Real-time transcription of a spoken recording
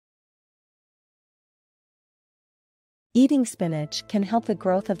Eating spinach can help the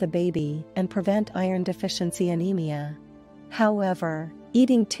growth of the baby and prevent iron deficiency anemia. However,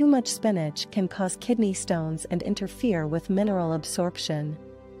 eating too much spinach can cause kidney stones and interfere with mineral absorption.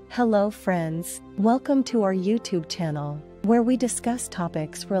 Hello friends, welcome to our YouTube channel, where we discuss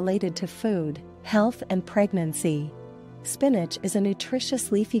topics related to food, health and pregnancy. Spinach is a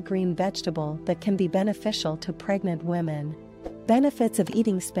nutritious leafy green vegetable that can be beneficial to pregnant women. Benefits of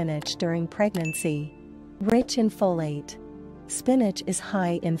eating spinach during pregnancy. Rich in folate. Spinach is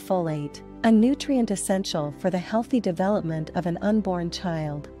high in folate, a nutrient essential for the healthy development of an unborn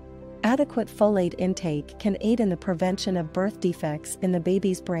child. Adequate folate intake can aid in the prevention of birth defects in the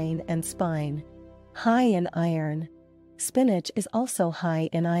baby's brain and spine. High in iron. Spinach is also high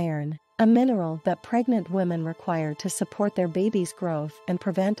in iron, a mineral that pregnant women require to support their baby's growth and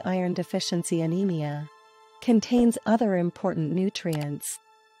prevent iron deficiency anemia. Contains other important nutrients.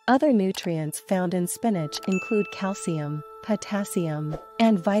 Other nutrients found in spinach include calcium, potassium,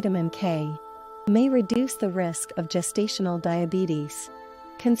 and vitamin K. May reduce the risk of gestational diabetes.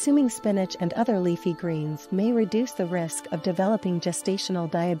 Consuming spinach and other leafy greens may reduce the risk of developing gestational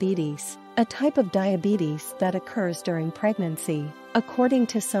diabetes, a type of diabetes that occurs during pregnancy, according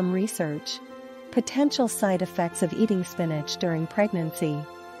to some research. Potential side effects of eating spinach during pregnancy.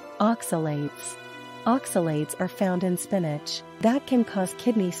 Oxalates. Oxalates are found in spinach that can cause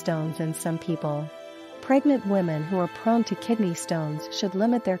kidney stones in some people. Pregnant women who are prone to kidney stones should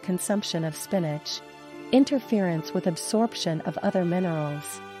limit their consumption of spinach. Interference with absorption of other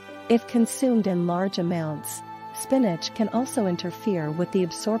minerals. If consumed in large amounts, spinach can also interfere with the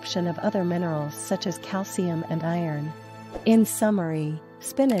absorption of other minerals such as calcium and iron. In summary,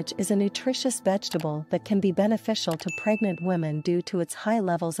 spinach is a nutritious vegetable that can be beneficial to pregnant women due to its high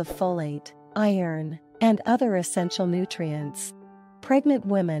levels of folate, iron, and other essential nutrients. Pregnant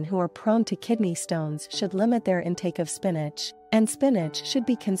women who are prone to kidney stones should limit their intake of spinach, and spinach should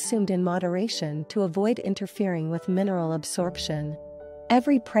be consumed in moderation to avoid interfering with mineral absorption.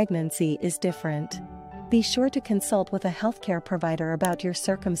 Every pregnancy is different. Be sure to consult with a healthcare provider about your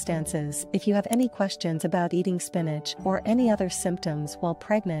circumstances if you have any questions about eating spinach or any other symptoms while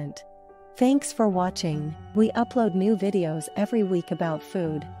pregnant. Thanks for watching. We upload new videos every week about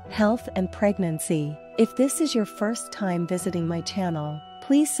food, health and pregnancy. If this is your first time visiting my channel,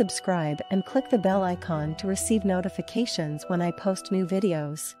 please subscribe and click the bell icon to receive notifications when I post new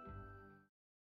videos.